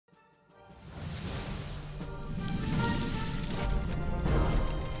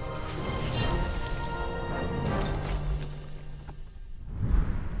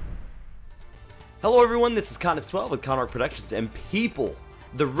Hello everyone, this is Connor12 with Conrock Productions, and people,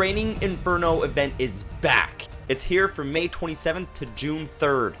 the Reigning Inferno event is back. It's here from May 27th to June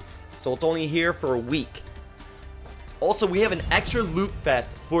 3rd, so it's only here for a week. Also, we have an extra loot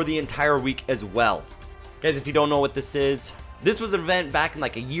fest for the entire week as well. Guys, if you don't know what this is, this was an event back in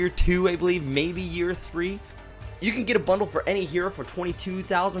like a year 2, I believe, maybe year 3. You can get a bundle for any hero for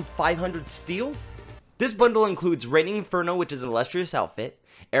 22,500 steel. This bundle includes Reigning Inferno, which is an illustrious outfit,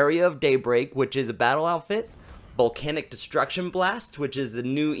 Area of Daybreak, which is a battle outfit, Volcanic Destruction Blast, which is the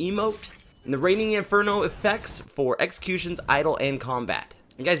new emote, and the Reigning Inferno effects for executions, idle, and combat.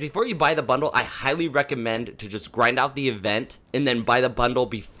 And guys, before you buy the bundle, I highly recommend to just grind out the event and then buy the bundle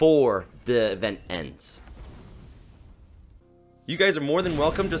before the event ends. You guys are more than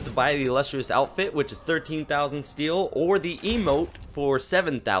welcome just to buy the illustrious outfit, which is 13,000 steel, or the emote for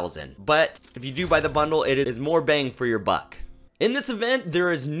 7,000. But if you do buy the bundle, it is more bang for your buck. In this event,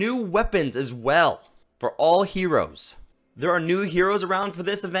 there is new weapons as well for all heroes. There are new heroes around for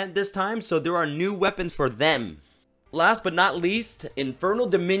this event this time, so there are new weapons for them. Last but not least, Infernal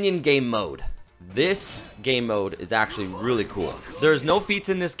Dominion game mode. This game mode is actually really cool. There's no feats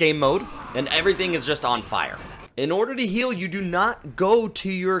in this game mode, and everything is just on fire. In order to heal, you do not go to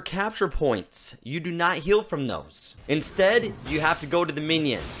your capture points. You do not heal from those. Instead, you have to go to the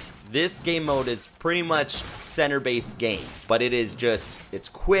minions. This game mode is pretty much center-based game, but it is just, it's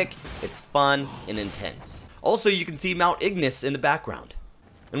quick, it's fun, and intense. Also, you can see Mount Ignis in the background.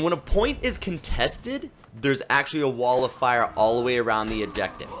 And when a point is contested, there's actually a wall of fire all the way around the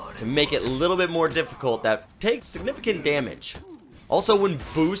objective to make it a little bit more difficult that takes significant damage. Also, when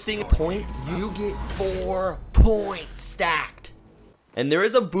boosting a point, you get 4 points stacked. And there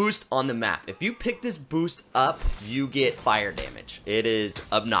is a boost on the map. If you pick this boost up, you get fire damage. It is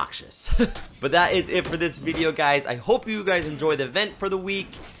obnoxious. But that is it for this video, guys. I hope you guys enjoy the event for the week.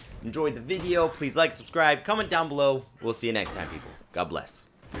 Enjoyed the video. Please like, subscribe, comment down below. We'll see you next time, people. God bless.